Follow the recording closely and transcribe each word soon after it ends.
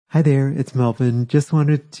Hi there, it's Melvin. Just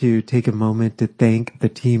wanted to take a moment to thank the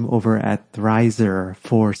team over at Thrizer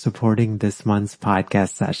for supporting this month's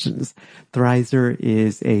podcast sessions. Thrizer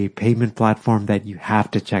is a payment platform that you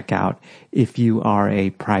have to check out if you are a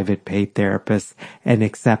private paid therapist and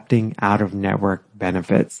accepting out-of-network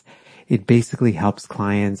benefits. It basically helps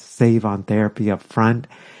clients save on therapy up front.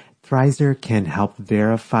 Thrizer can help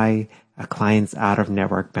verify a client's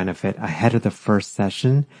out-of-network benefit ahead of the first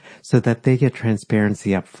session so that they get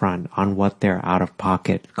transparency up front on what their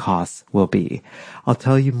out-of-pocket costs will be. I'll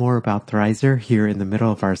tell you more about Thrizer here in the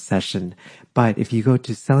middle of our session, but if you go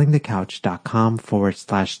to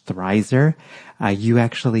sellingthecouch.com/Thrizer, you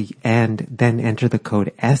actually, and then enter the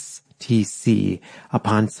code STC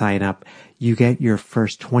upon sign up, you get your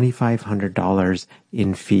first $2,500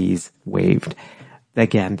 in fees waived.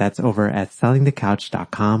 Again, that's over at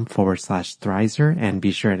sellingthecouch.com/Thrizer, and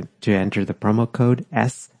be sure to enter the promo code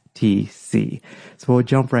STC. So we'll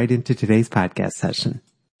jump right into today's podcast session.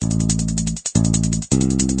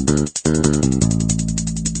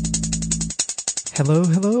 Hello.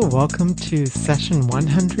 Welcome to session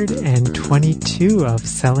 122 of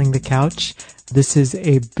Selling the Couch. This is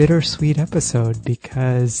a bittersweet episode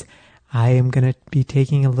because I am going to be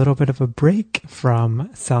taking a little bit of a break from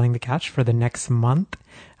Selling the Couch for the next month.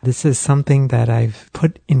 This is something that I've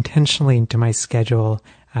put intentionally into my schedule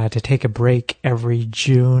to take a break every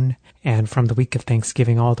June and from the week of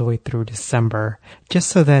Thanksgiving all the way through December, just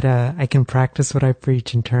so that I can practice what I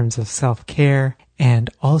preach in terms of self-care and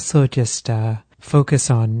also just focus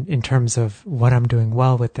on in terms of what I'm doing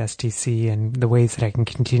well with STC and the ways that I can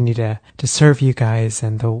continue to serve you guys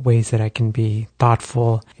and the ways that I can be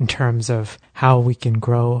thoughtful in terms of how we can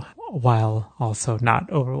grow while also not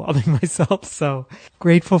overwhelming myself. So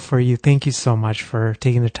grateful for you. Thank you so much for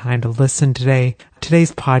taking the time to listen today.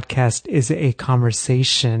 Today's podcast is a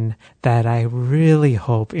conversation that I really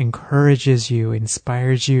hope encourages you,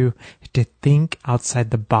 inspires you to think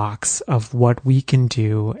outside the box of what we can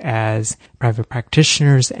do as private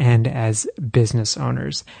practitioners and as business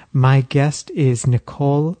owners. My guest is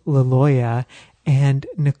Nicole Laloya, and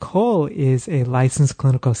Nicole is a licensed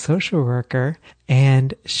clinical social worker,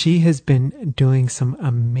 and she has been doing some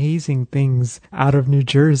amazing things out of New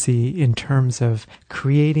Jersey in terms of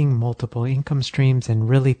creating multiple income streams and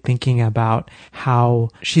really thinking about how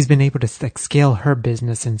she's been able to scale her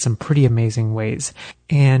business in some pretty amazing ways.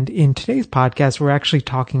 And in today's podcast, we're actually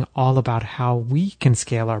talking all about how we can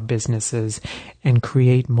scale our businesses and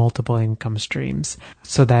create multiple income streams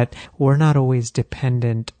so that we're not always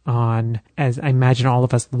dependent on, as I imagine all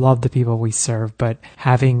of us love the people we serve, but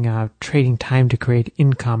having trading time to create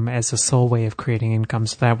income as a sole way of creating income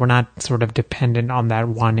so that we're not sort of dependent on that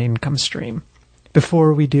one income stream.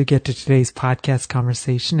 Before we do get to today's podcast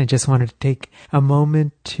conversation, I just wanted to take a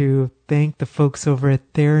moment to thank the folks over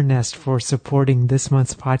at Theranest for supporting this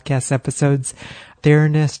month's podcast episodes.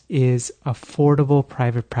 Theranest is affordable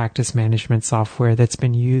private practice management software that's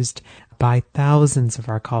been used by thousands of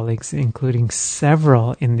our colleagues, including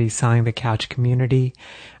several in the Selling the Couch community.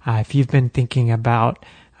 If you've been thinking about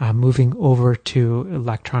moving over to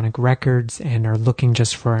electronic records and are looking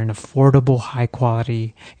just for an affordable, high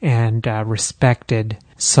quality, and respected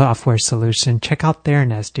software solution, check out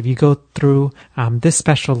Theranest. If you go through this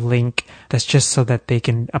special link, that's just so that they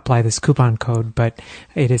can apply this coupon code, but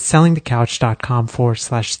it is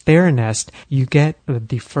sellingthecouch.com/Theranest. You get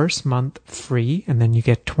the first month free, and then you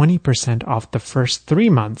get 20% off the first 3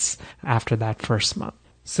 months after that first month.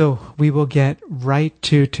 So we will get right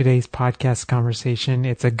to today's podcast conversation.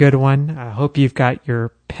 It's a good one. I hope you've got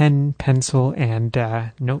your pen, pencil, and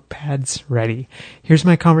notepads ready. Here's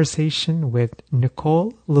my conversation with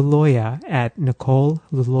Nicole Laloya at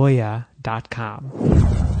NicoleLaloya.com.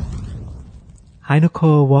 Hi,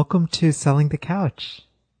 Nicole. Welcome to Selling the Couch.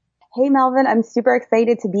 Hey, Melvin. I'm super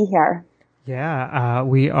excited to be here. Yeah,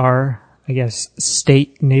 we are, I guess,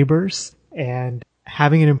 state neighbors and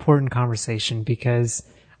having an important conversation because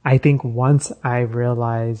I think once I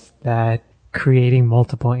realized that creating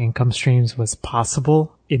multiple income streams was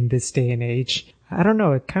possible in this day and age, I don't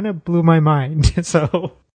know, it kind of blew my mind.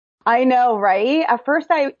 So I know, right? At first,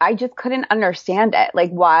 I just couldn't understand it. Like,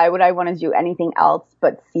 why would I want to do anything else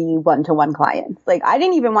but see one-to-one clients? Like, I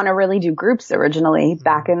didn't even want to really do groups originally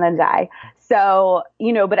back in the day. So,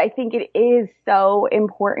 but I think it is so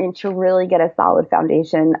important to really get a solid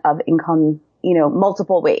foundation of income,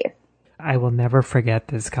 multiple ways. I will never forget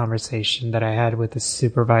this conversation that I had with a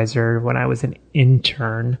supervisor when I was an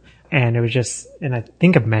intern. And it was just, and I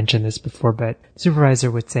think I've mentioned this before, but supervisor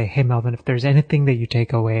would say, hey, Melvin, if there's anything that you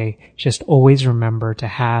take away, just always remember to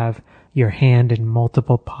have your hand in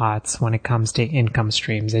multiple pots when it comes to income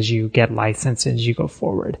streams as you get licensed, as you go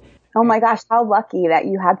forward. Oh my gosh, how lucky that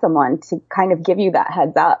you had someone to kind of give you that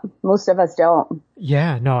heads up. Most of us don't.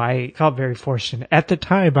 Yeah, no, I felt very fortunate. At the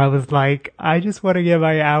time, I was like, I just want to get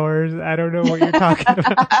my hours. I don't know what you're talking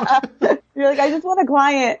about. You're like, I just want a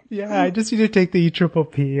client. Yeah, I just need to take the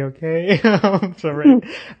EPPP, okay? So, right.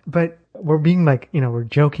 But we're being like, we're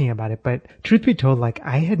joking about it, but truth be told, like,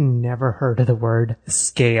 I had never heard of the word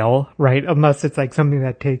scale, right? Unless it's like something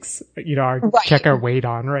that takes, check our weight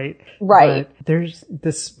on, right? Right. But there's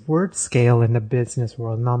this word scale in the business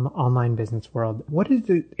world, online business world. What does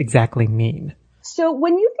it exactly mean? So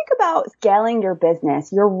when you think about scaling your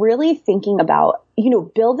business, you're really thinking about,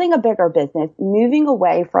 building a bigger business, moving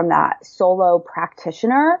away from that solo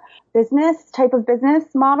practitioner business type of business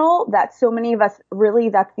model that so many of us really,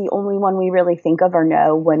 that's the only one we really think of or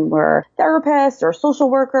know when we're therapists or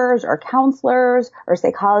social workers or counselors or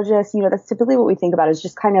psychologists. That's typically what we think about is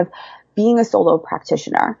just kind of being a solo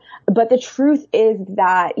practitioner. But the truth is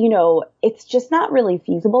that, it's just not really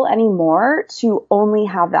feasible anymore to only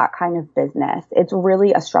have that kind of business. It's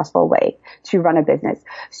really a stressful way to run a business.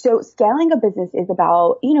 So scaling a business is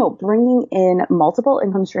about, bringing in multiple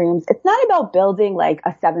income streams. It's not about building like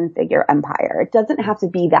a 7-figure empire. It doesn't have to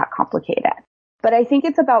be that complicated. But I think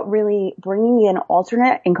it's about really bringing in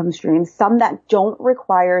alternate income streams, some that don't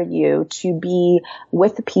require you to be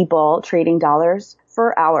with people trading dollars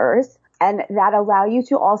for hours, and that allow you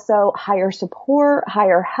to also hire support,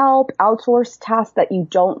 hire help, outsource tasks that you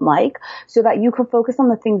don't like so that you can focus on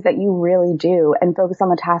the things that you really do and focus on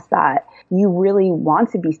the tasks that you really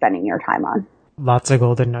want to be spending your time on. Lots of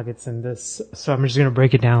golden nuggets in this. So I'm just going to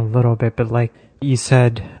break it down a little bit, but like you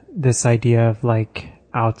said, this idea of like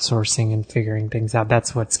outsourcing and figuring things out,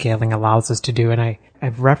 that's what scaling allows us to do. And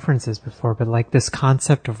I've referenced this before, but like this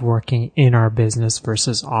concept of working in our business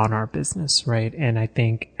versus on our business, right? And I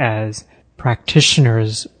think as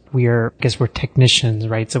practitioners, we're technicians,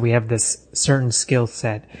 right? So we have this certain skill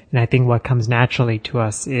set. And I think what comes naturally to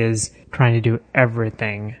us is trying to do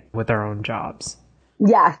everything with our own jobs.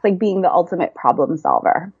 Yes, like being the ultimate problem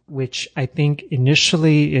solver. Which I think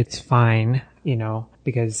initially it's fine,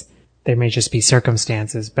 because there may just be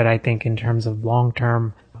circumstances, but I think in terms of long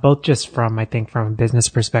term, both just from a business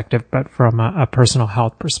perspective, but from a personal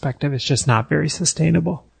health perspective, it's just not very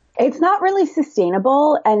sustainable. It's not really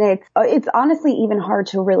sustainable, and it's honestly even hard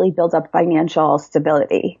to really build up financial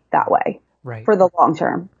stability that way. Right. For the long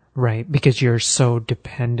term. Right, because you're so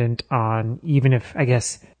dependent on, even if, I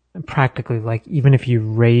guess, practically, like, even if you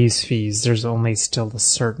raise fees, there's only still a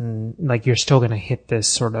certain, like, you're still going to hit this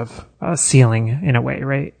sort of ceiling in a way,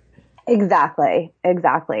 right? Exactly.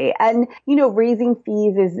 And, raising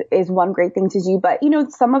fees is one great thing to do. But,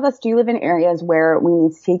 some of us do live in areas where we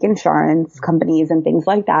need to take insurance companies and things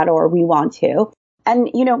like that, or we want to. And,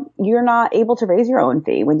 you're not able to raise your own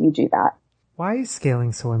fee when you do that. Why is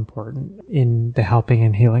scaling so important in the helping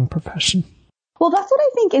and healing profession? Well, that's what I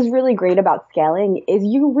think is really great about scaling is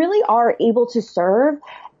you really are able to serve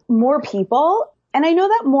more people. And I know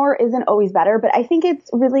that more isn't always better, but I think it's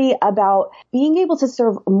really about being able to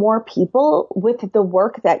serve more people with the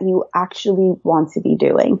work that you actually want to be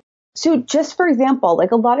doing. So just for example,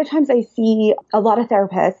 like a lot of times I see a lot of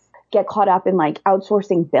therapists get caught up in like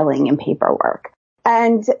outsourcing billing and paperwork.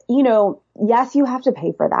 And, yes, you have to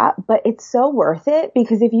pay for that, but it's so worth it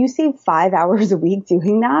because if you save 5 hours a week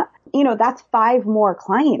doing that, that's 5 more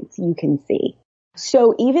clients you can see.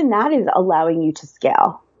 So even that is allowing you to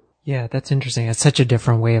scale. Yeah, that's interesting. It's such a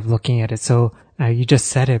different way of looking at it. So you just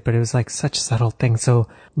said it, but it was like such a subtle thing. So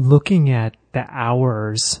looking at the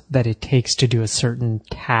hours that it takes to do a certain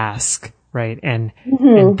task, right? And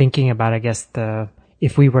thinking about, I guess,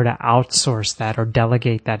 if we were to outsource that or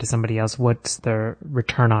delegate that to somebody else, what's the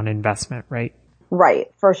return on investment, right? Right,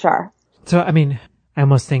 for sure. So, I mean, I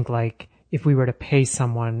almost think like if we were to pay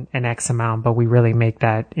someone an X amount, but we really make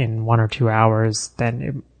that in 1 or 2 hours, then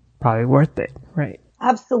it's probably worth it, right?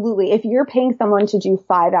 Absolutely. If you're paying someone to do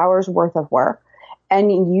 5 hours worth of work and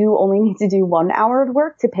you only need to do 1 hour of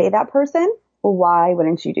work to pay that person, well, why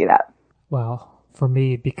wouldn't you do that? Well, for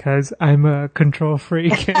me, because I'm a control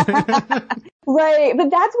freak. Right.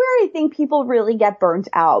 But that's where I think people really get burnt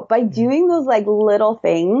out by doing those like little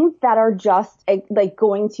things that are just like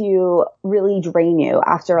going to really drain you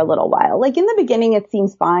after a little while. Like in the beginning, it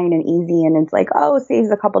seems fine and easy and it's like, oh, it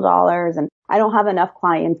saves a couple dollars and I don't have enough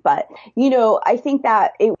clients. But, I think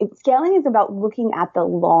that scaling is about looking at the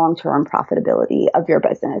long-term profitability of your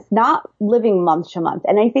business, not living month to month.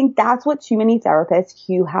 And I think that's what too many therapists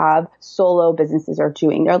who have solo businesses are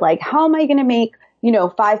doing. They're like, how am I going to make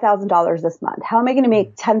 $5,000 this month? How am I going to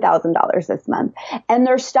make $10,000 this month? And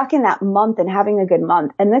they're stuck in that month and having a good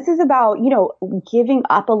month. And this is about, giving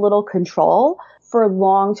up a little control for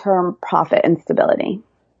long-term profit and stability.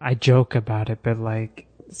 I joke about it, but like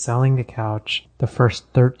Selling the Couch, the first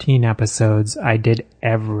 13 episodes, I did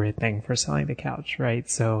everything for Selling the Couch, right?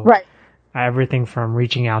 So right. Everything from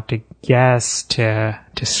reaching out to guests to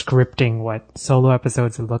scripting what solo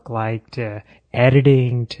episodes would look like, to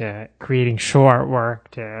editing, to creating show artwork,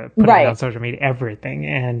 to putting it on social media, everything.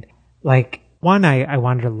 And like, one, I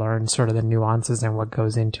wanted to learn sort of the nuances and what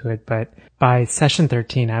goes into it. But by session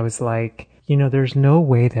 13, I was like, there's no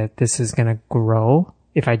way that this is going to grow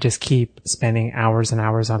if I just keep spending hours and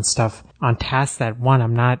hours on stuff, on tasks that, one,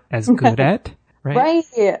 I'm not as good at. Right.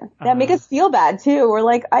 That make us feel bad too. We're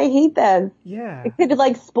like, I hate this. Yeah. It could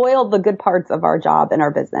like spoil the good parts of our job and our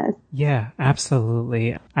business. Yeah,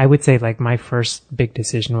 absolutely. I would say like my first big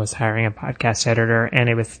decision was hiring a podcast editor, and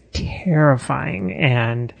it was terrifying.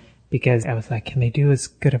 And because I was like, can they do as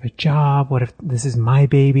good of a job? What if this is my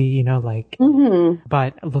baby?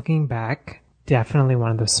 But looking back, definitely one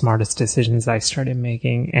of the smartest decisions I started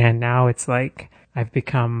making. And now it's like, I've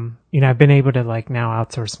become, I've been able to like now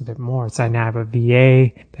outsource a bit more. So I now have a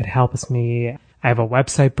VA that helps me. I have a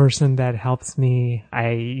website person that helps me. I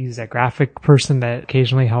use a graphic person that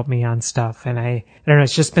occasionally help me on stuff. And I don't know,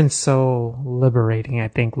 it's just been so liberating, I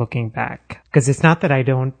think, looking back. Because it's not that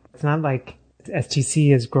it's not like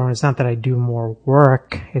STC has grown. It's not that I do more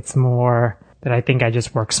work. It's more that I think I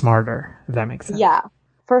just work smarter, if that makes sense. Yeah,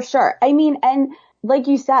 for sure. I mean, and like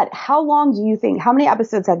you said, how many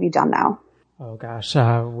episodes have you done now? Oh gosh,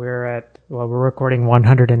 we're recording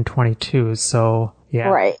 122, so yeah.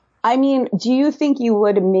 Right. I mean, do you think you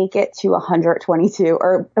would make it to 122,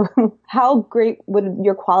 or how great would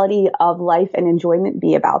your quality of life and enjoyment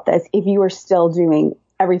be about this if you were still doing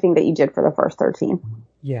everything that you did for the first 13?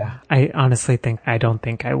 Yeah, I honestly don't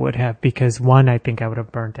think I would have, because one, I think I would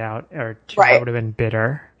have burnt out, or two, I would have been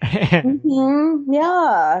bitter.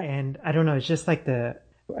 Yeah. And I don't know, it's just like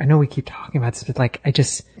I know we keep talking about this, but like, I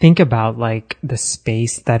just think about like the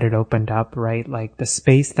space that it opened up, right? Like the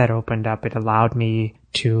space that opened up, it allowed me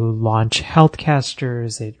to launch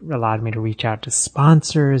Healthcasters. It allowed me to reach out to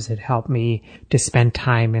sponsors. It helped me to spend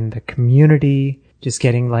time in the community, just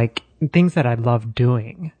getting like things that I love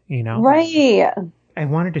doing, Right. I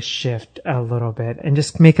wanted to shift a little bit and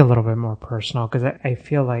just make it a little bit more personal, because I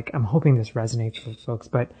feel like, I'm hoping this resonates with folks,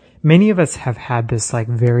 but many of us have had this like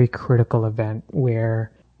very critical event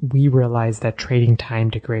where we realize that trading time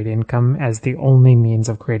to create income as the only means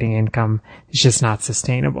of creating income is just not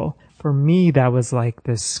sustainable. For me, that was like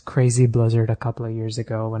this crazy blizzard a couple of years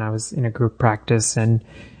ago when I was in a group practice and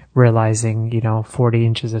realizing, 40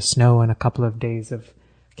 inches of snow and a couple of days of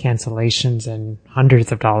cancellations and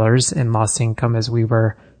hundreds of dollars in lost income as we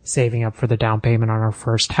were saving up for the down payment on our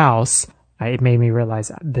first house. It made me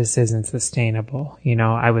realize this isn't sustainable.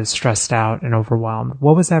 I was stressed out and overwhelmed.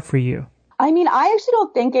 What was that for you? I mean, I actually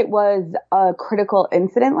don't think it was a critical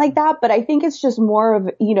incident like that, but I think it's just more of,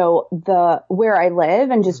 where I live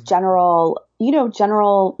and just general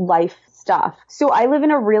life stuff. So I live in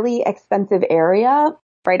a really expensive area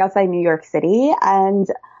right outside New York City, and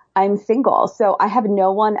I'm single, so I have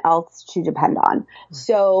no one else to depend on.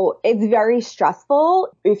 So it's very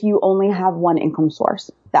stressful if you only have one income source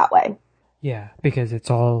that way. Yeah, because it's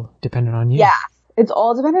all dependent on you. Yeah, it's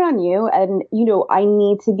all dependent on you. And, I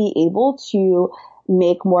need to be able to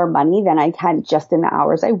make more money than I can just in the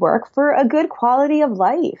hours I work for a good quality of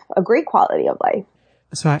life, a great quality of life.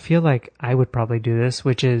 So I feel like I would probably do this,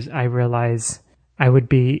 which is I realize I would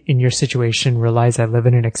be in your situation, realize I live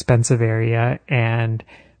in an expensive area and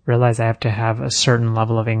realize I have to have a certain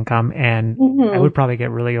level of income, and I would probably get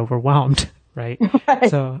really overwhelmed, right?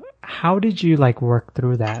 So how did you like work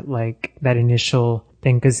through that, like that initial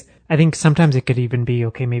thing? Because I think sometimes it could even be,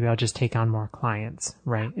 okay, maybe I'll just take on more clients,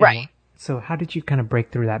 right? Right. So how did you kind of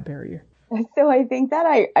break through that barrier? So I think that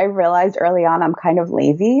I realized early on I'm kind of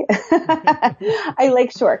lazy. I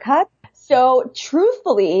like shortcuts. So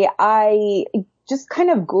truthfully, I just kind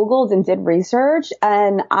of Googled and did research,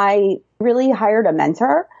 and I really hired a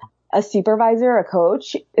mentor, a supervisor, a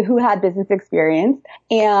coach who had business experience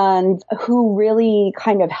and who really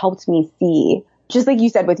kind of helped me see, just like you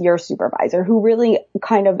said with your supervisor, who really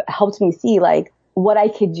kind of helped me see like, what I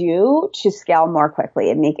could do to scale more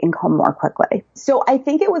quickly and make income more quickly. So I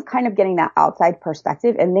think it was kind of getting that outside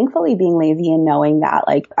perspective and thankfully being lazy and knowing that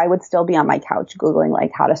like I would still be on my couch Googling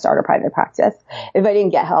like how to start a private practice if I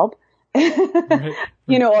didn't get help,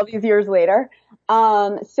 you know, all these years later.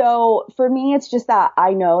 So for me, it's just that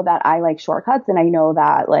I know that I like shortcuts and I know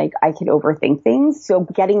that like I could overthink things. So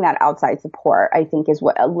getting that outside support, I think is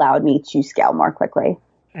what allowed me to scale more quickly.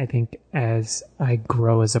 I think as I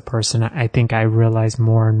grow as a person, I think I realize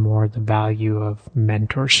more and more the value of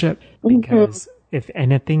mentorship because if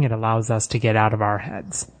anything, it allows us to get out of our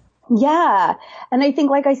heads. Yeah. And I think,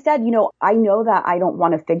 like I said, you know, I know that I don't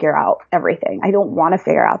want to figure out everything. I don't want to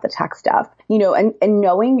figure out the tech stuff, you know, and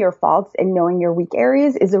knowing your faults and knowing your weak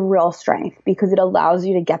areas is a real strength because it allows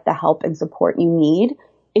you to get the help and support you need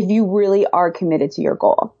if you really are committed to your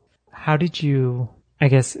goal. How did you, I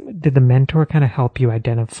guess, did the mentor kind of help you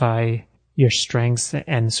identify your strengths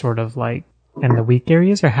and sort of like, and the weak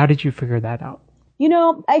areas, or how did you figure that out? You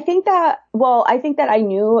know, I think that I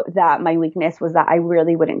knew that my weakness was that I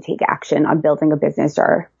really wouldn't take action on building a business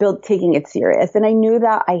or taking it serious. And I knew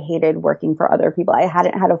that I hated working for other people. I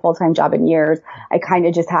hadn't had a full-time job in years. I kind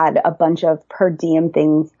of just had a bunch of per diem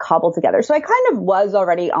things cobbled together. So I kind of was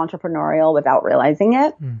already entrepreneurial without realizing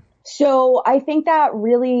it. So I think that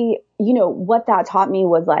really, you know, what that taught me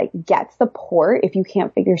was like, get support if you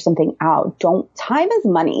can't figure something out. Time is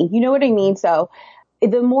money. You know what I mean? So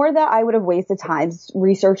the more that I would have wasted time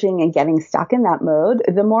researching and getting stuck in that mode,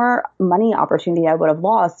 the more money opportunity I would have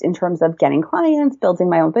lost in terms of getting clients, building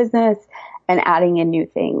my own business, and adding in new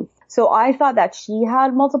things. So I thought that she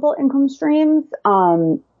had multiple income streams.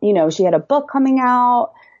 You know, she had a book coming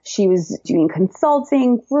out. She was doing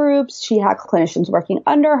consulting groups. She had clinicians working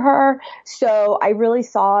under her. So I really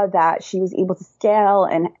saw that she was able to scale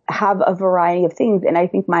and have a variety of things. And I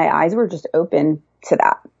think my eyes were just open to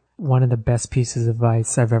that. One of the best pieces of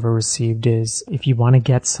advice I've ever received is if you want to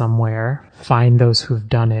get somewhere, find those who've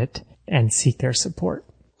done it and seek their support.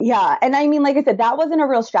 Yeah. And I mean, like I said, that wasn't a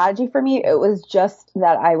real strategy for me. It was just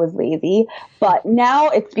that I was lazy. But now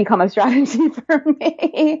it's become a strategy for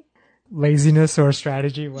me. Laziness or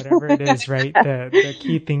strategy, whatever it is, right? The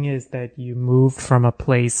key thing is that you moved from a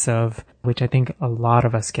place of, which I think a lot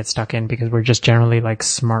of us get stuck in because we're just generally like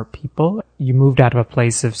smart people. You moved out of a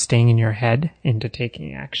place of staying in your head into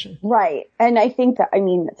taking action. Right. And I think that, I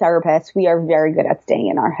mean, therapists, we are very good at staying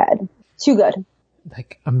in our head. Too good.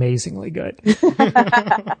 Like amazingly good.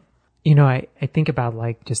 You know, I think about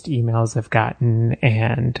like just emails I've gotten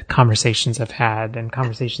and conversations I've had and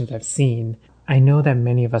conversations I've seen. I know that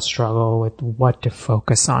many of us struggle with what to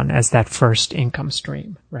focus on as that first income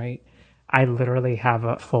stream, right? I literally have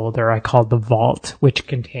a folder I call the vault, which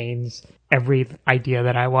contains every idea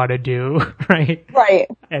that I want to do, right? Right.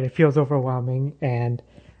 And it feels overwhelming.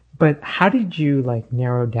 But how did you like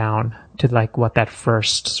narrow down to like what that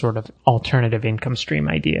first sort of alternative income stream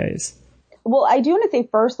idea is? Well, I do want to say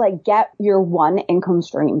first, like get your one income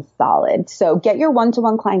stream solid. So get your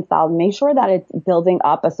one-to-one client solid. Make sure that it's building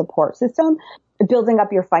up a support system, building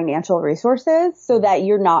up your financial resources so that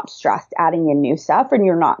you're not stressed adding in new stuff and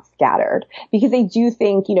you're not scattered. Because I do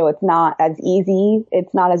think, you know, it's not as easy.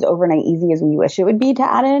 It's not as overnight easy as we wish it would be to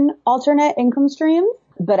add in alternate income streams.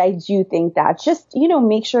 But I do think that just, you know,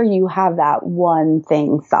 make sure you have that one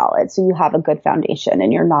thing solid so you have a good foundation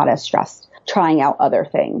and you're not as stressed trying out other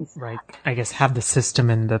things. Right. I guess have the system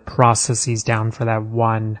and the processes down for that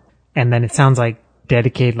one. And then it sounds like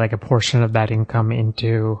dedicate like a portion of that income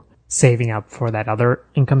into saving up for that other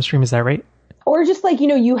income stream. Is that right? Or just like, you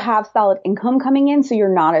know, you have solid income coming in so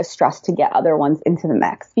you're not as stressed to get other ones into the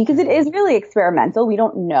mix because it is really experimental. We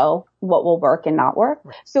don't know what will work and not work.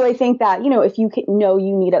 Right. So I think that, you know, if you know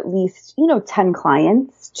you need at least, you know, 10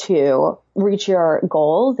 clients to reach your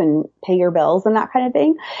goals and pay your bills and that kind of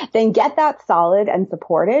thing, then get that solid and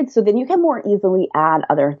supported. So then you can more easily add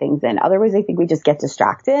other things in. Otherwise, I think we just get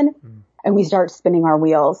distracted. And we start spinning our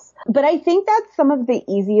wheels. But I think that some of the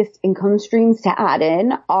easiest income streams to add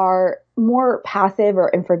in are more passive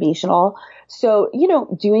or informational. So, you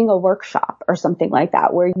know, doing a workshop or something like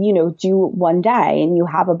that where, you know, do one day and you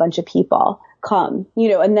have a bunch of people come, you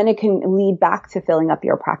know, and then it can lead back to filling up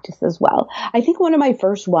your practice as well. I think one of my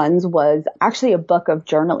first ones was actually a book of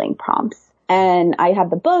journaling prompts. And I had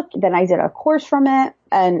the book, then I did a course from it,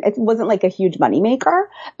 and it wasn't like a huge moneymaker,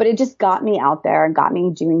 but it just got me out there and got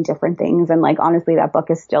me doing different things. And like, honestly, that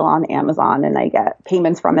book is still on Amazon and I get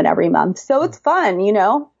payments from it every month. So it's fun, you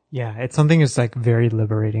know? Yeah. It's something that's like very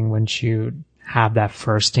liberating once you have that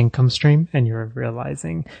first income stream and you're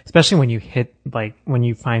realizing, especially when you hit, like when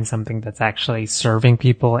you find something that's actually serving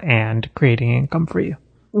people and creating income for you.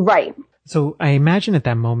 Right. So I imagine at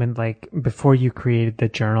that moment, like before you created the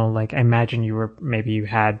journal, like I imagine maybe you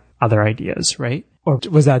had other ideas, right? Or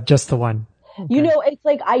was that just the one? Okay. You know, it's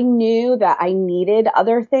like I knew that I needed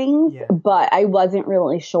other things, but I wasn't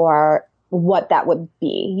really sure what that would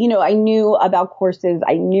be. You know, I knew about courses,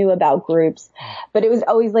 I knew about groups, but it was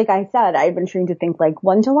always, like I said, I've been trained to think like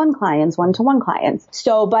one-to-one clients.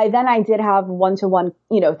 So by then I did have one-to-one,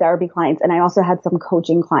 therapy clients, and I also had some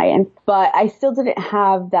coaching clients, but I still didn't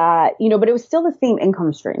have that, but it was still the same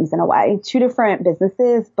income streams in a way, 2 different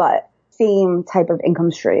businesses, but same type of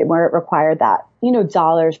income stream where it required that,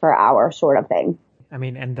 dollars per hour sort of thing. I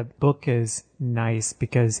mean, and the book is nice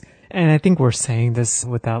because, and I think we're saying this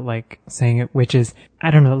without like saying it, which is,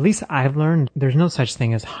 I don't know, at least I've learned there's no such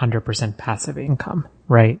thing as 100% passive income,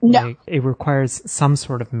 right? No. Like, it requires some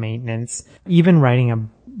sort of maintenance. Even writing a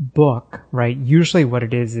book, right? Usually what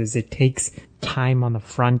it is it takes time on the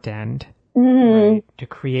front end, right, to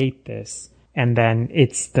create this. And then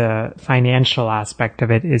it's the financial aspect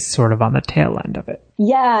of it is sort of on the tail end of it.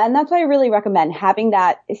 Yeah. And that's why I really recommend having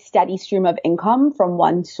that steady stream of income from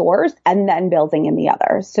one source and then building in the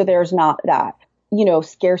others. So there's not that,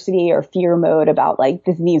 scarcity or fear mode about like,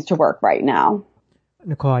 this needs to work right now.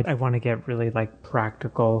 Nicole, I want to get really like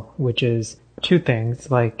practical, which is 2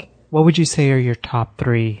 things. Like, what would you say are your top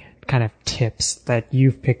 3 kind of tips that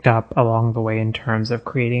you've picked up along the way in terms of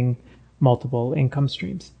creating multiple income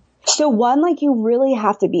streams? So one, like you really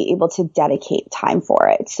have to be able to dedicate time for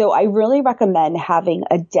it. So I really recommend having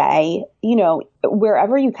a day,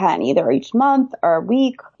 wherever you can, either each month or a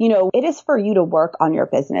week, it is for you to work on your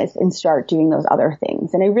business and start doing those other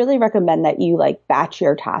things. And I really recommend that you like batch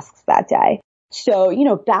your tasks that day. So,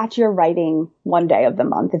 batch your writing one day of the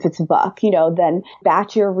month. If it's a book, then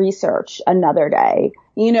batch your research another day,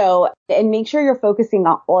 and make sure you're focusing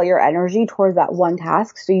on all your energy towards that one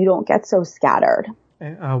task so you don't get so scattered.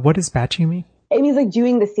 What does batching mean? It means like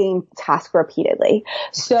doing the same task repeatedly.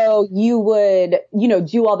 So you would,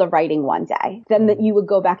 do all the writing one day. Then you would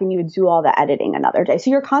go back and you would do all the editing another day. So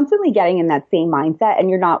you're constantly getting in that same mindset and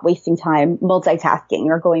you're not wasting time multitasking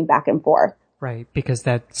or going back and forth. Right. Because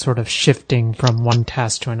that sort of shifting from one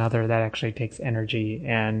task to another, that actually takes energy.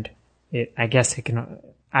 And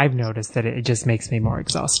I've noticed that it just makes me more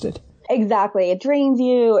exhausted. Exactly. It drains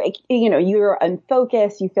you. You're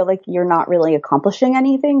unfocused. You feel like you're not really accomplishing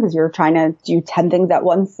anything because you're trying to do 10 things at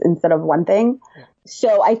once instead of one thing. Yeah.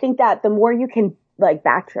 So I think that the more you can like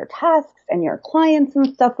batch your tasks and your clients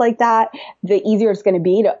and stuff like that, the easier it's going to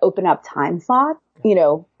be to open up time slots,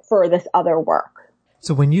 for this other work.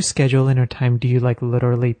 So when you schedule in a time, do you like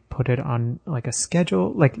literally put it on like a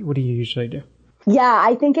schedule? Like, what do you usually do? Yeah,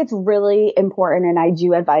 I think it's really important. And I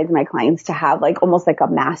do advise my clients to have like almost like a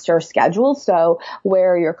master schedule. So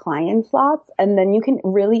where are your client slots? And then you can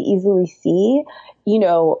really easily see,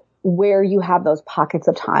 where you have those pockets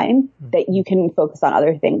of time that you can focus on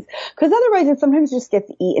other things. Cause otherwise it sometimes just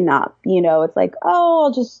gets eaten up. It's like, oh,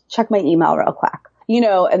 I'll just check my email real quick,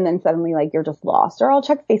 and then suddenly like you're just lost, or I'll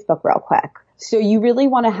check Facebook real quick. So you really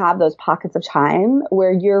want to have those pockets of time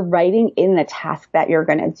where you're writing in the task that you're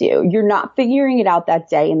going to do. You're not figuring it out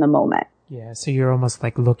that day in the moment. Yeah. So you're almost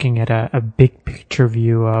like looking at a big picture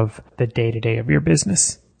view of the day-to-day of your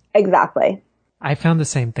business. Exactly. I found the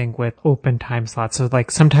same thing with open time slots. So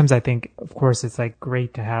like sometimes I think, of course, it's like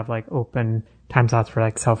great to have like open time slots for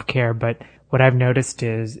like self-care, but what I've noticed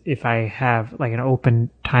is if I have like an open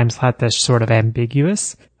time slot that's sort of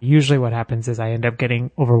ambiguous, usually what happens is I end up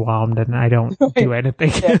getting overwhelmed and I don't do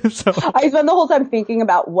anything. Yeah. So I spend the whole time thinking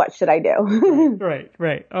about what should I do.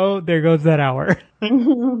 Right. Oh, there goes that hour.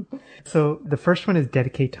 So the first one is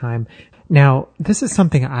dedicate time. Now, this is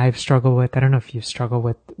something I've struggled with. I don't know if you struggle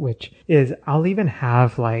with, which is I'll even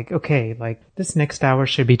have like, okay, like this next hour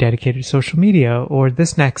should be dedicated to social media, or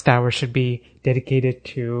this next hour should be dedicated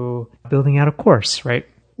to building out a course, right?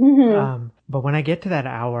 Mm-hmm. But when I get to that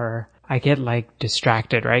hour, I get like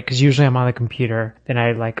distracted, right? Because usually I'm on the computer. Then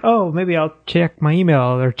I like, oh, maybe I'll check my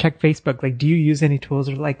email or check Facebook. Like, do you use any tools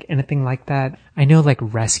or like anything like that? I know like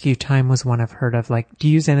rescue time was one I've heard of. Like, do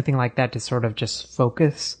you use anything like that to sort of just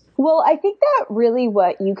focus? Well, I think that really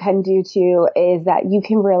what you can do too is that you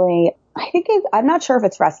can really, I'm not sure if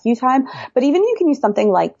it's rescue time, but even you can use something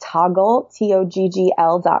like Toggl,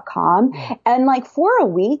 TOGGL.com. And like for a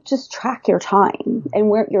week, just track your time and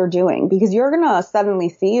what you're doing, because you're going to suddenly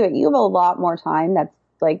see that you have a lot more time that's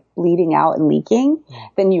like bleeding out and leaking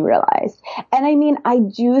than you realized. And I mean, I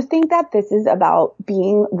do think that this is about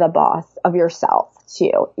being the boss of yourself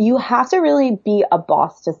too. You have to really be a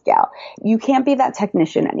boss to scale. You can't be that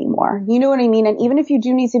technician anymore. You know what I mean? And even if you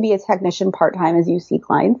do need to be a technician part-time as you see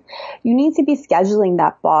clients, you need to be scheduling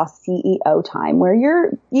that boss CEO time where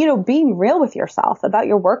you're, you know, being real with yourself about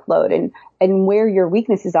your workload and where your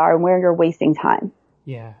weaknesses are and where you're wasting time.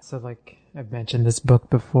 Yeah. So like I've mentioned this book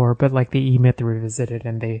before, but like the E-Myth Revisited,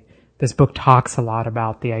 and this book talks a lot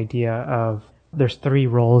about the idea of there's 3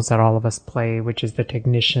 roles that all of us play, which is the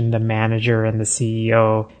technician, the manager, and the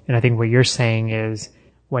CEO. And I think what you're saying is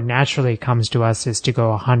what naturally comes to us is to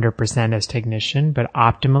go 100% as technician, but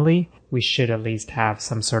optimally we should at least have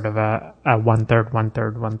some sort of a 1/3,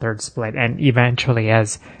 1/3, 1/3 split. And eventually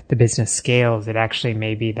as the business scales, it actually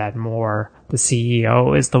may be that more the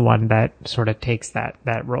CEO is the one that sort of takes that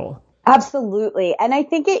role. Absolutely. And I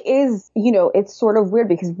think it is, you know, it's sort of weird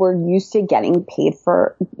because we're used to getting paid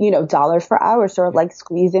for, you know, dollars for hours or like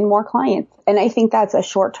squeeze in more clients. And I think that's a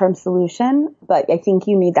short-term solution, but I think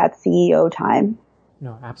you need that CEO time.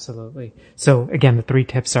 No, absolutely. So again, the 3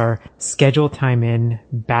 tips are schedule time in,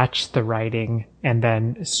 batch the writing, and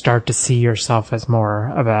then start to see yourself as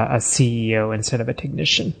more of a CEO instead of a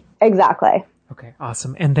technician. Exactly. Okay,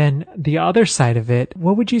 awesome. And then the other side of it,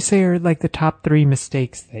 what would you say are like the top 3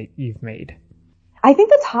 mistakes that you've made? I think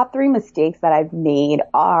the top 3 mistakes that I've made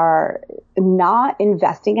are not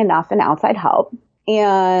investing enough in outside help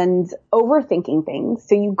and overthinking things.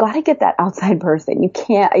 So you got to get that outside person. You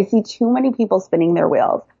can't, I see too many people spinning their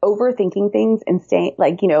wheels, overthinking things and staying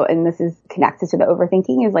like, you know, and this is connected to the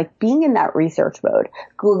overthinking is like being in that research mode,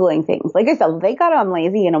 Googling things. Like I said, thank God I'm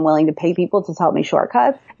lazy and I'm willing to pay people to tell me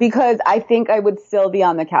shortcuts because I think I would still be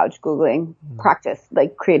on the couch Googling practice,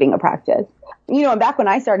 like creating a practice. You know, and back when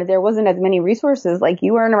I started, there wasn't as many resources like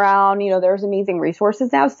you weren't around. You know, there's amazing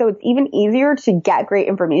resources now. So it's even easier to get great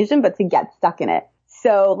information, but to get stuck in it.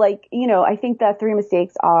 So like, you know, I think the 3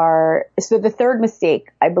 mistakes are, so the 3rd mistake,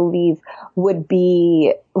 I believe, would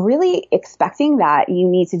be really expecting that you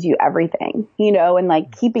need to do everything, you know, and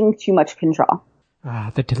like keeping too much control.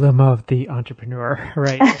 The dilemma of the entrepreneur,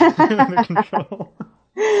 right? The control.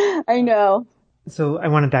 I know. So I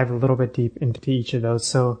want to dive a little bit deep into each of those.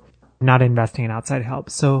 So not investing in outside help.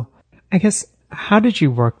 So I guess, how did you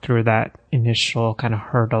work through that initial kind of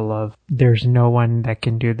hurdle of there's no one that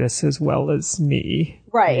can do this as well as me?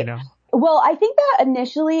 Right. You know? Well, I think that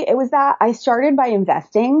initially it was that I started by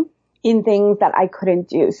investing in things that I couldn't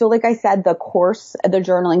do. So like I said, the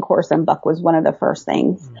journaling course and book was one of the first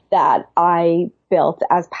things that I built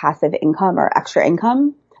as passive income or extra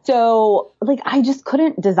income. So like I just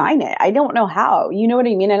couldn't design it. I don't know how, you know what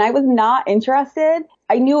I mean? And I was not interested.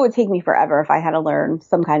 I knew it would take me forever if I had to learn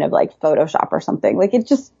some kind of like Photoshop or something. Like it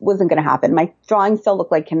just wasn't going to happen. My drawings still look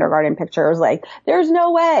like kindergarten pictures. Like there's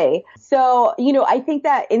no way. So, you know, I think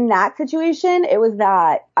that in that situation, it was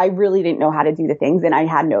that I really didn't know how to do the things and I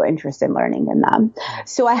had no interest in learning in them.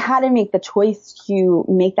 So I had to make the choice to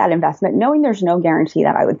make that investment, knowing there's no guarantee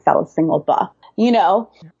that I would sell a single book, you know,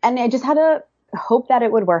 and I just had to hope that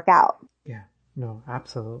it would work out. Yeah, no,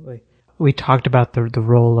 absolutely. We talked about the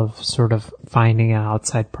role of sort of finding an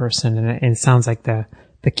outside person, and it sounds like the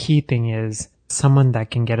key thing is someone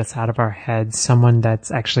that can get us out of our heads, someone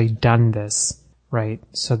that's actually done this, right?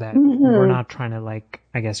 So that we're not trying to like,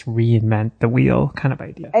 I guess, reinvent the wheel kind of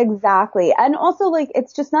idea. Exactly. And also like,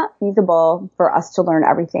 it's just not feasible for us to learn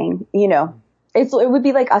everything, you know. It would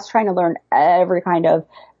be like us trying to learn every kind of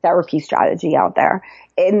therapy strategy out there.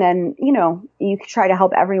 And then, you know, you try to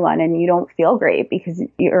help everyone and you don't feel great because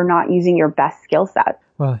you're not using your best skill set.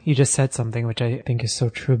 Well, you just said something which I think is so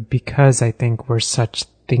true because I think we're such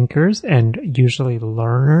thinkers and usually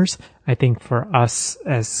learners. I think for us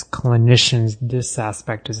as clinicians, this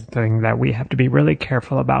aspect is the thing that we have to be really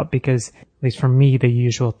careful about because at least for me, the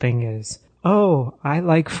usual thing is, oh, I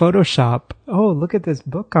like Photoshop. Oh, look at this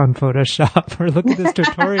book on Photoshop or look at this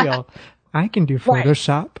tutorial. I can do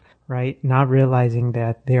Photoshop, right? Not realizing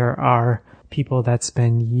that there are people that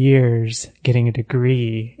spend years getting a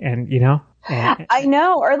degree and, you know. I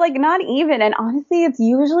know, or like not even. And honestly, it's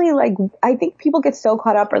usually like, I think people get so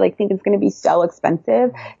caught up or like think it's going to be so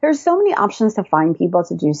expensive. There's so many options to find people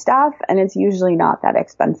to do stuff and it's usually not that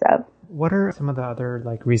expensive. What are some of the other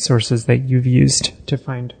like resources that you've used to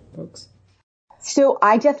find folks? So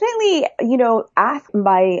I definitely, ask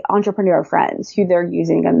my entrepreneur friends who they're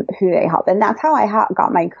using and who they help. And that's how I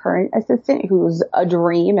got my current assistant, who's a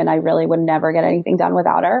dream, and I really would never get anything done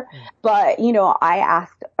without her. But, I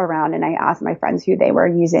asked around and I asked my friends who they were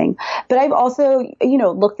using. But I've also,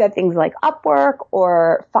 looked at things like Upwork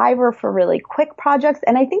or Fiverr for really quick projects.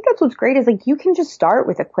 And I think that's what's great is like you can just start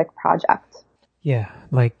with a quick project. Yeah,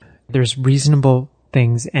 like there's reasonable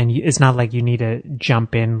things, and it's not like you need to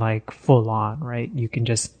jump in like full on, right? You can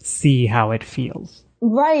just see how it feels.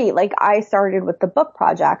 Right. Like I started with the book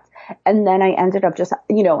project and then I ended up just,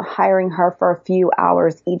 hiring her for a few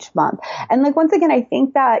hours each month. And like, once again, I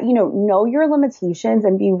think that, know your limitations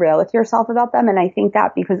and be real with yourself about them. And I think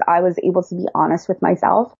that because I was able to be honest with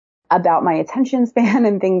myself about my attention span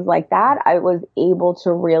and things like that, I was able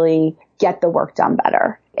to really get the work done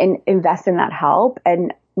better and invest in that help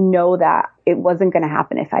and know that it wasn't going to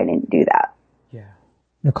happen if I didn't do that. Yeah.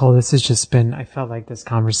 Nicole, this has just been, I felt like this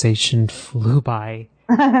conversation flew by.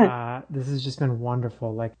 This has just been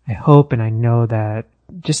wonderful. Like, I hope and I know that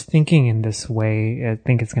just thinking in this way, I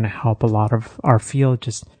think it's going to help a lot of our field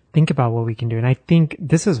just think about what we can do. And I think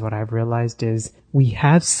this is what I've realized is we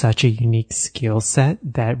have such a unique skill set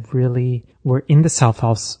that really we're in the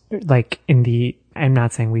self-help, like in the, I'm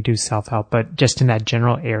not saying we do self-help, but just in that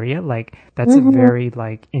general area, like that's a very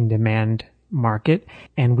like in demand market.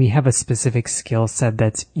 And we have a specific skill set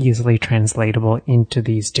that's easily translatable into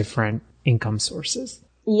these different income sources.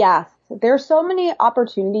 Yes. There's so many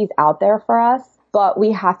opportunities out there for us, but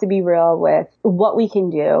we have to be real with what we can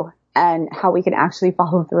do and how we can actually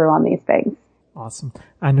follow through on these things. Awesome.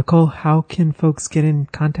 Nicole, how can folks get in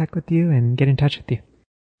contact with you and get in touch with you?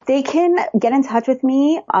 They can get in touch with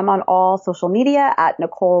me. I'm on all social media at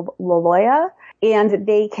Nicole Laloya. And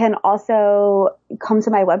they can also come to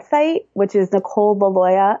my website, which is Nicole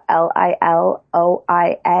Laloya,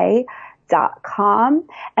 LILOIA.com.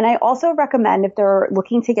 And I also recommend if they're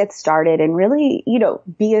looking to get started and really,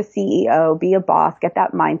 be a CEO, be a boss, get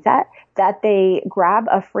that mindset, that they grab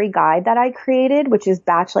a free guide that I created, which is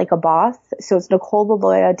Batch Like a Boss. So it's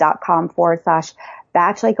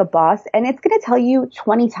NicoleLaloya.com/Batch Like a Boss. And it's going to tell you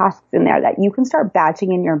 20 tasks in there that you can start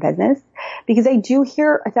batching in your business. Because I do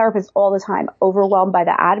hear therapists all the time overwhelmed by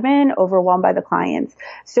the admin, overwhelmed by the clients.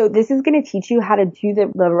 So this is going to teach you how to do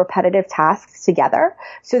the repetitive tasks together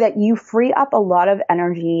so that you free up a lot of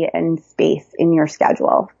energy and space in your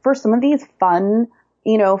schedule for some of these fun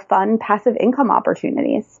passive income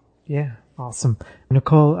opportunities. Yeah. Awesome.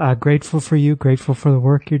 Nicole, grateful for you, grateful for the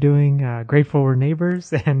work you're doing, grateful we're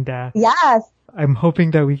neighbors, and yes, I'm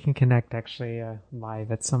hoping that we can connect actually live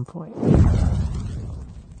at some point.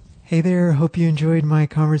 Hey there, hope you enjoyed my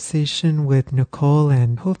conversation with Nicole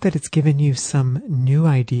and hope that it's given you some new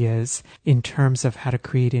ideas in terms of how to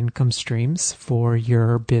create income streams for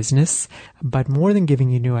your business. But more than giving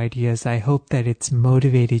you new ideas, I hope that it's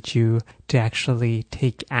motivated you to actually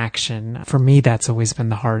take action. For me, that's always been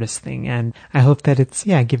the hardest thing. And I hope that it's,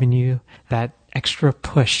 given you that extra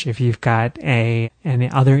push if you've got any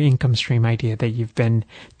other income stream idea that you've been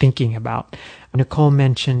thinking about. Nicole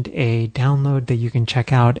mentioned a download that you can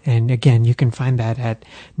check out. And again, you can find that at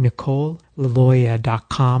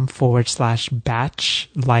NicoleLaloya.com/batch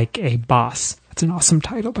like a boss. That's an awesome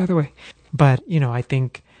title, by the way. But, I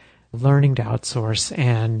think learning to outsource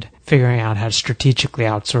and figuring out how to strategically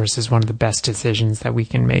outsource is one of the best decisions that we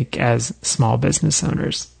can make as small business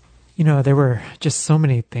owners. There were just so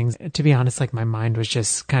many things. To be honest, like my mind was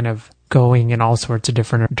just kind of going in all sorts of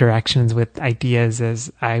different directions with ideas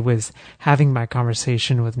as I was having my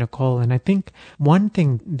conversation with Nicole. And I think one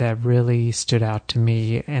thing that really stood out to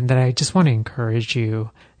me and that I just want to encourage you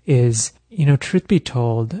is, truth be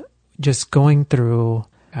told, just going through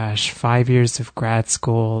 5 years of grad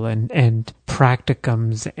school and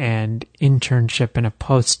practicums and internship and a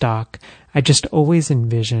postdoc, I just always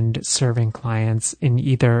envisioned serving clients in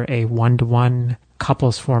either a one-to-one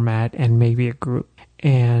couples format and maybe a group.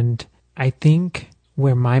 And I think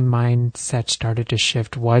where my mindset started to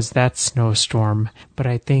shift was that snowstorm. But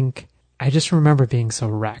I think I just remember being so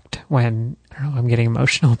wrecked when, I don't know, I'm getting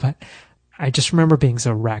emotional, but I just remember being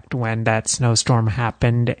so wrecked when that snowstorm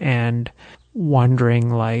happened and wondering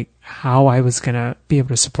like how I was going to be able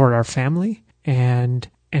to support our family. And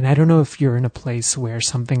I don't know if you're in a place where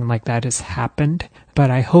something like that has happened, but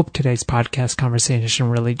I hope today's podcast conversation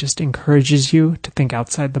really just encourages you to think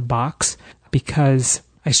outside the box, because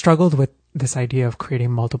I struggled with this idea of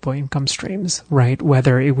creating multiple income streams, right?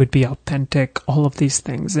 Whether it would be authentic, all of these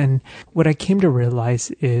things. And what I came to realize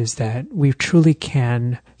is that we truly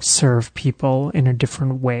can serve people in a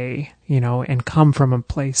different way, and come from a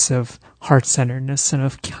place of heart-centeredness and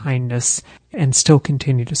of kindness and still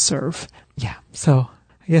continue to serve. yeah, so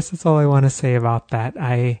I guess that's all I want to say about that.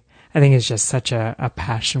 I think it's just such a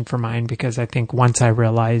passion for mine, because I think once I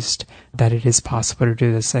realized that it is possible to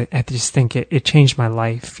do this, I just think it changed my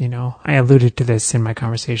life. I alluded to this in my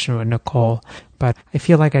conversation with Nicole, but I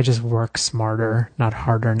feel like I just work smarter, not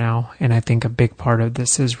harder now. And I think a big part of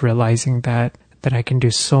this is realizing that I can do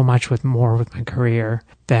so much with my career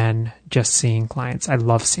than just seeing clients. I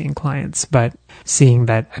love seeing clients, but seeing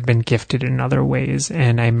that I've been gifted in other ways.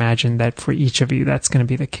 And I imagine that for each of you, that's going to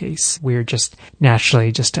be the case. We're just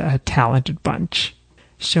naturally just a talented bunch.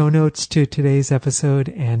 Show notes to today's episode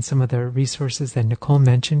and some of the resources that Nicole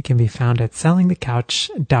mentioned can be found at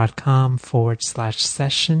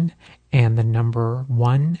sellingthecouch.com/session and the number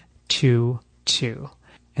 122.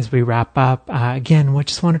 As we wrap up, again, we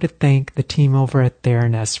just wanted to thank the team over at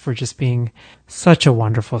Theranos for just being such a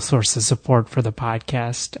wonderful source of support for the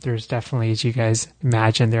podcast. There's definitely, as you guys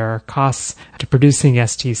imagine, there are costs to producing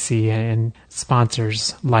STC, and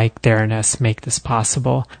sponsors like Theranos make this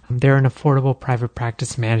possible. They're an affordable private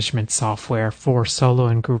practice management software for solo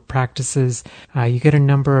and group practices. You get a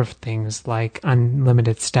number of things like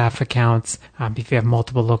unlimited staff accounts, if you have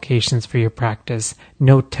multiple locations for your practice,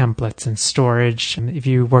 note templates and storage. If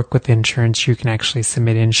you work with insurance, you can actually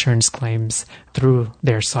submit insurance claims through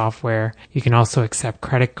their software. You can also accept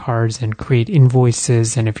credit cards and create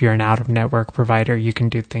invoices. And if you're an out-of-network provider, you can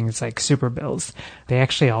do things like super bills. They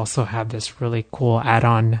actually also have this really cool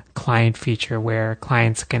add-on client feature where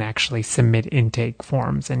clients can actually submit intake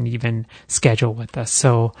forms and even schedule with us.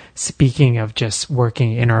 So speaking of just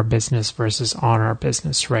working in our business versus on our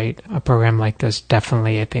business, right? A program like this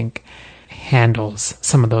definitely, I think, handles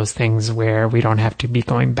some of those things where we don't have to be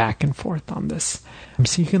going back and forth on this.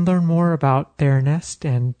 So you can learn more about Theranos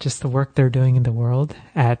and just the work they're doing in the world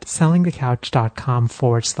at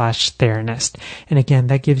sellingthecouch.com/Theranos. And again,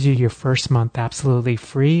 that gives you your first month absolutely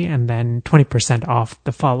free and then 20% off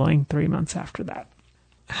the following 3 months after that.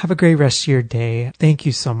 Have a great rest of your day. Thank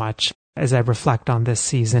you so much. As I reflect on this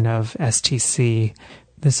season of STC,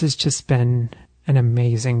 this has just been an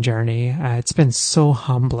amazing journey. It's been so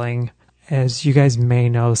humbling. As you guys may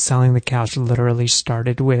know, Selling the Couch literally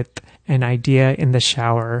started with an idea in the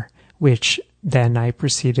shower, which then I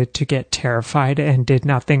proceeded to get terrified and did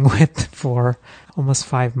nothing with for almost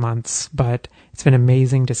 5 months. But it's been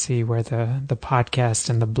amazing to see where the podcast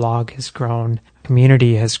and the blog has grown.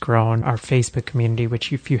 Community has grown. Our Facebook community,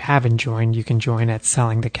 which if you haven't joined, you can join at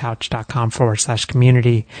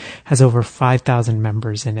sellingthecouch.com/community, has over 5,000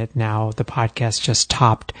 members in it now. The podcast just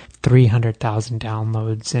topped 300,000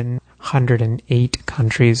 downloads in 108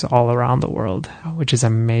 countries all around the world, which is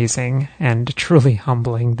amazing and truly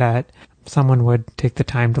humbling that someone would take the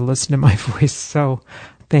time to listen to my voice. So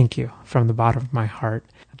thank you from the bottom of my heart.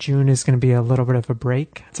 June is going to be a little bit of a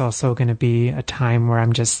break. It's also going to be a time where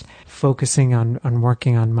I'm just focusing on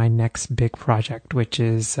working on my next big project, which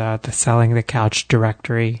is the Selling the Couch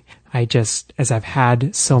directory. As I've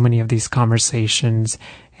had so many of these conversations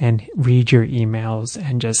and read your emails,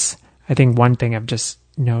 and I think one thing I've just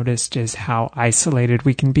noticed is how isolated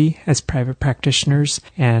we can be as private practitioners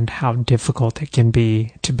and how difficult it can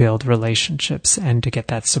be to build relationships and to get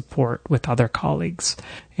that support with other colleagues.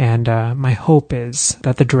 And my hope is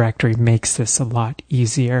that the directory makes this a lot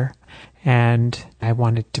easier, and I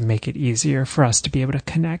wanted to make it easier for us to be able to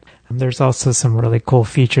connect. There's also some really cool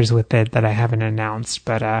features with it that I haven't announced,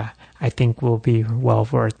 but I think will be well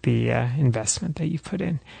worth the investment that you put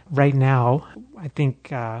in. Right now, I think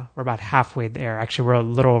we're about halfway there. Actually, we're a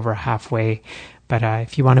little over halfway. But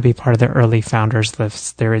if you want to be part of the early founders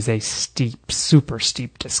list, there is a super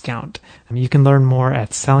steep discount. You can learn more at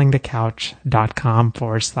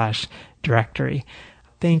sellingthecouch.com/directory.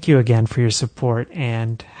 Thank you again for your support,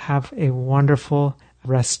 and have a wonderful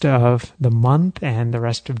rest of the month and the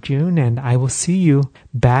rest of June. And I will see you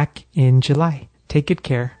back in July. Take good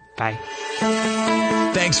care. Bye.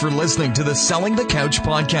 Thanks for listening to the Selling the Couch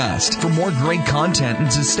podcast. For more great content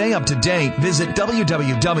and to stay up to date, visit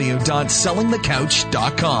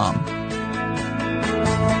www.sellingthecouch.com.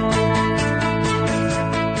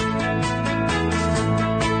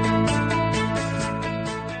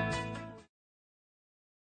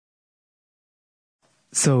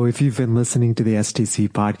 So if you've been listening to the STC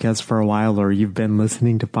podcast for a while, or you've been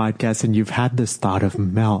listening to podcasts and you've had this thought of,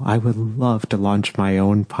 Mel, I would love to launch my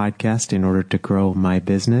own podcast in order to grow my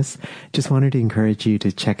business, just wanted to encourage you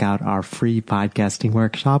to check out our free podcasting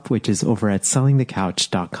workshop, which is over at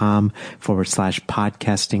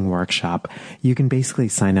sellingthecouch.com/podcasting workshop. You can basically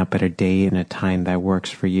sign up at a day and a time that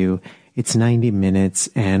works for you. It's 90 minutes.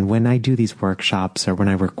 And when I do these workshops or when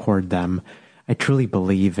I record them, I truly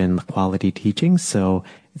believe in quality teaching, so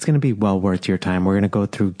it's going to be well worth your time. We're going to go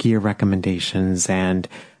through gear recommendations and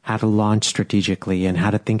how to launch strategically and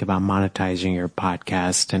how to think about monetizing your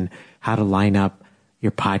podcast and how to line up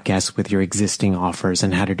your podcast with your existing offers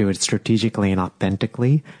and how to do it strategically and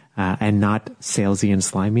authentically, and not salesy and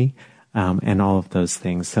slimy, and all of those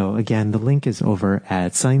things. So again, the link is over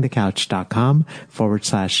at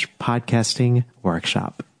sellingthecouch.com/podcasting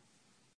workshop.